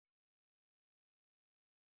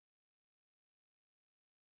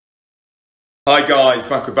Hi guys,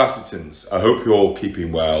 back with Bassingtons. I hope you're all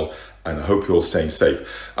keeping well and I hope you're all staying safe.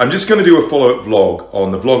 I'm just going to do a follow-up vlog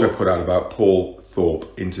on the vlog I put out about Paul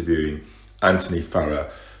Thorpe interviewing Anthony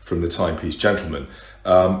Farrar from the Timepiece Gentleman.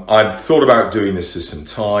 I've thought about doing this for some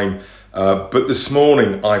time, but this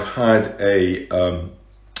morning I've had a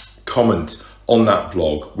comment on that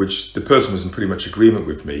vlog, which the person was in pretty much agreement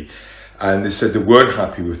with me. And they said they weren't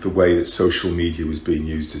happy with the way that social media was being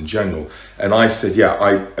used in general. And I said, yeah,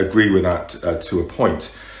 I agree with that to a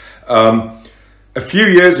point. A few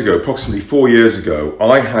years ago, approximately 4 years ago,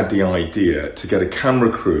 I had the idea to get a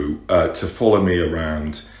camera crew to follow me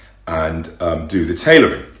around and do the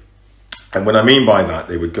tailoring. And what I mean by that,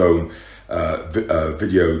 they would go and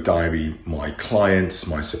video diary my clients,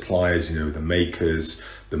 my suppliers, you know, the makers,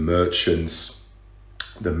 the merchants,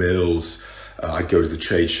 the mills. I'd go to the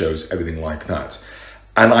trade shows, everything like that.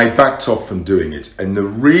 And I backed off from doing it. And the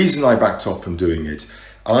reason I backed off from doing it,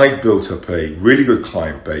 I built up a really good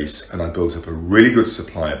client base and I built up a really good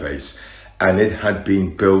supplier base, and it had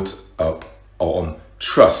been built up on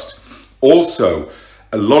trust. Also,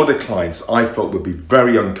 a lot of the clients I felt would be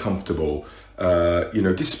very uncomfortable,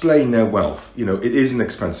 displaying their wealth. You know, it is an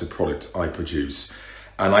expensive product I produce,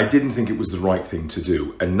 and I didn't think it was the right thing to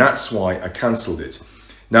do. And that's why I cancelled it.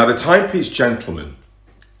 Now, the Timepiece Gentleman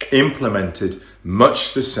implemented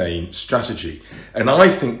much the same strategy. And I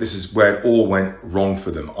think this is where it all went wrong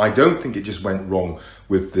for them. I don't think it just went wrong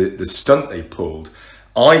with the stunt they pulled.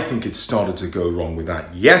 I think it started to go wrong with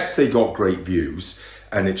that. Yes, they got great views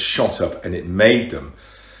and it shot up and it made them.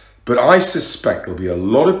 But I suspect there'll be a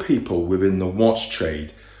lot of people within the watch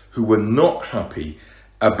trade who were not happy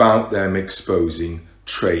about them exposing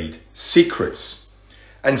trade secrets.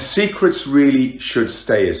 And secrets really should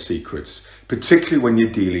stay as secrets, particularly when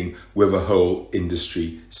you're dealing with a whole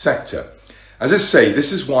industry sector. As I say,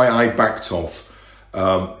 this is why I backed off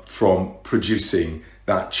from producing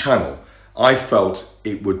that channel. I felt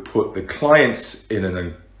it would put the clients in an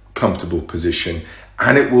uncomfortable position,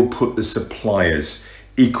 and it will put the suppliers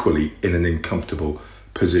equally in an uncomfortable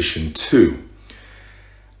position too.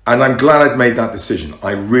 And I'm glad I'd made that decision.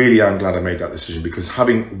 I really am glad I made that decision, because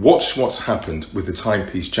having watched what's happened with the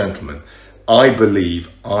Timepiece Gentleman, I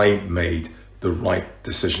believe I made the right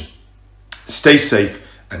decision. Stay safe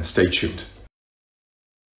and stay tuned.